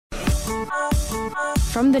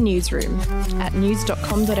From the newsroom at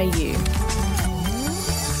news.com.au.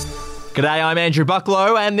 G'day, I'm Andrew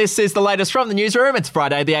Bucklow, and this is the latest from the newsroom. It's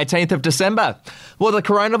Friday, the 18th of December. Well, the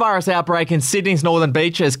coronavirus outbreak in Sydney's northern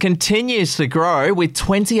beaches continues to grow, with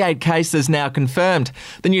 28 cases now confirmed.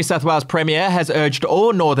 The New South Wales Premier has urged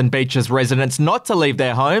all northern beaches residents not to leave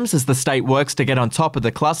their homes as the state works to get on top of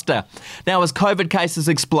the cluster. Now, as COVID cases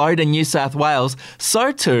explode in New South Wales,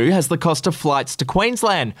 so too has the cost of flights to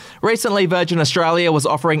Queensland. Recently, Virgin Australia was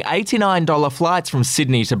offering $89 flights from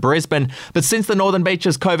Sydney to Brisbane, but since the northern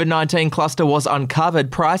beaches COVID-19 cluster was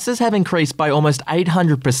uncovered, prices have increased by almost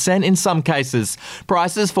 800% in some cases.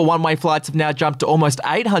 Prices for one-way flights have now jumped to almost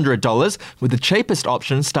 $800, with the cheapest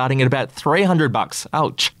option starting at about $300.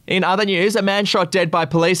 Ouch. In other news, a man shot dead by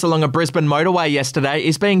police along a Brisbane motorway yesterday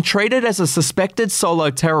is being treated as a suspected solo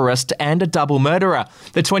terrorist and a double murderer.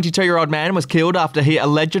 The 22-year-old man was killed after he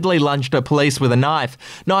allegedly lunged at police with a knife.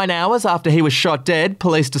 9 hours after he was shot dead,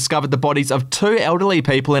 police discovered the bodies of 2 elderly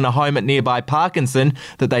people in a home at nearby Parkinson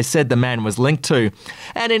that they said the man was linked to.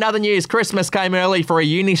 And in other news, Christmas came early for a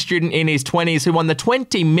uni student in his 20s who won the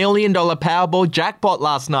 $20 million Powerball jackpot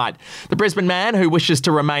last night. The Brisbane man, who wishes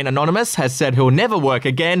to remain anonymous, has said he'll never work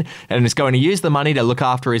again and is going to use the money to look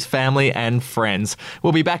after his family and friends.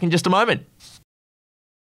 We'll be back in just a moment.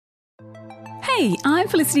 Hey, I'm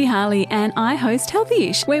Felicity Harley and I host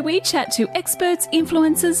Healthyish, where we chat to experts,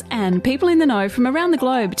 influencers and people in the know from around the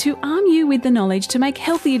globe to arm you with the knowledge to make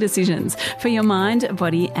healthier decisions for your mind,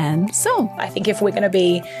 body and soul. I think if we're going to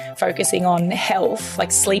be focusing on health,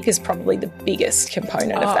 like sleep is probably the biggest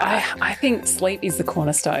component of that. I think sleep is the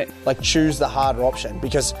cornerstone. Like, choose the harder option,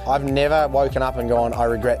 because I've never woken up and gone, I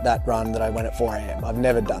regret that run that I went at 4 a.m. I've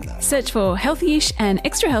never done that. Search for Healthyish and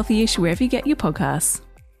Extra Healthyish wherever you get your podcasts.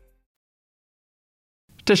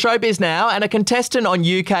 To showbiz now, and a contestant on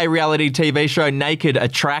UK reality TV show Naked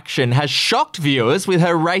Attraction has shocked viewers with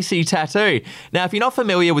her racy tattoo. Now, if you're not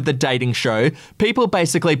familiar with the dating show, people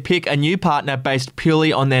basically pick a new partner based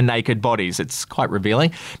purely on their naked bodies. It's quite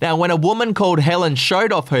revealing. Now, when a woman called Helen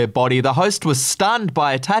showed off her body, the host was stunned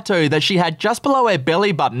by a tattoo that she had just below her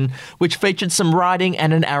belly button, which featured some writing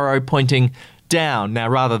and an arrow pointing down. Now,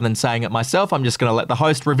 rather than saying it myself, I'm just going to let the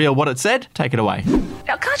host reveal what it said. Take it away.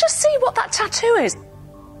 Now, can I just see what that tattoo is?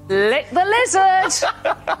 Lick the lizard!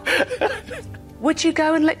 Would you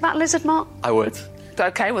go and lick that lizard, Mark? I would.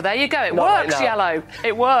 Okay, well, there you go. It works, Yellow.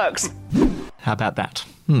 It works. How about that?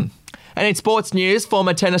 And in sports news,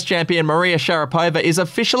 former tennis champion Maria Sharapova is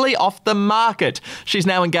officially off the market. She's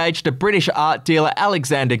now engaged to British art dealer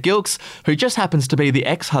Alexander Gilkes, who just happens to be the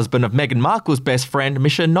ex-husband of Meghan Markle's best friend,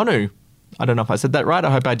 Misha Nonu. I don't know if I said that right. I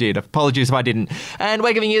hope I did. Apologies if I didn't. And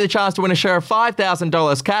we're giving you the chance to win a share of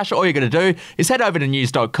 $5,000 cash. All you're going to do is head over to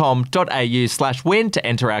news.com.au/win to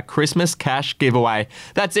enter our Christmas cash giveaway.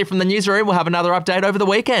 That's it from the newsroom. We'll have another update over the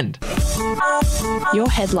weekend. Your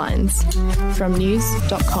headlines from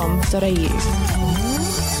news.com.au.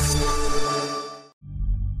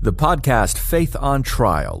 The podcast Faith on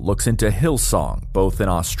Trial looks into Hillsong, both in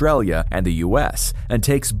Australia and the US, and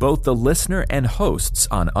takes both the listener and hosts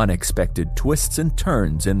on unexpected twists and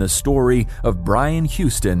turns in the story of Brian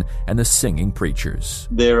Houston and the Singing Preachers.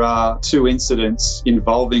 There are 2 incidents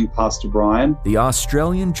involving Pastor Brian. The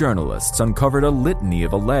Australian journalists uncovered a litany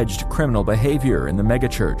of alleged criminal behavior in the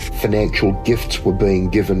megachurch. Financial gifts were being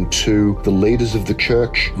given to the leaders of the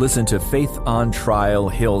church. Listen to Faith on Trial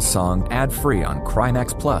Hillsong ad-free on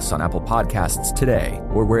Crimex Plus on Apple Podcasts today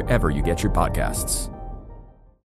or wherever you get your podcasts.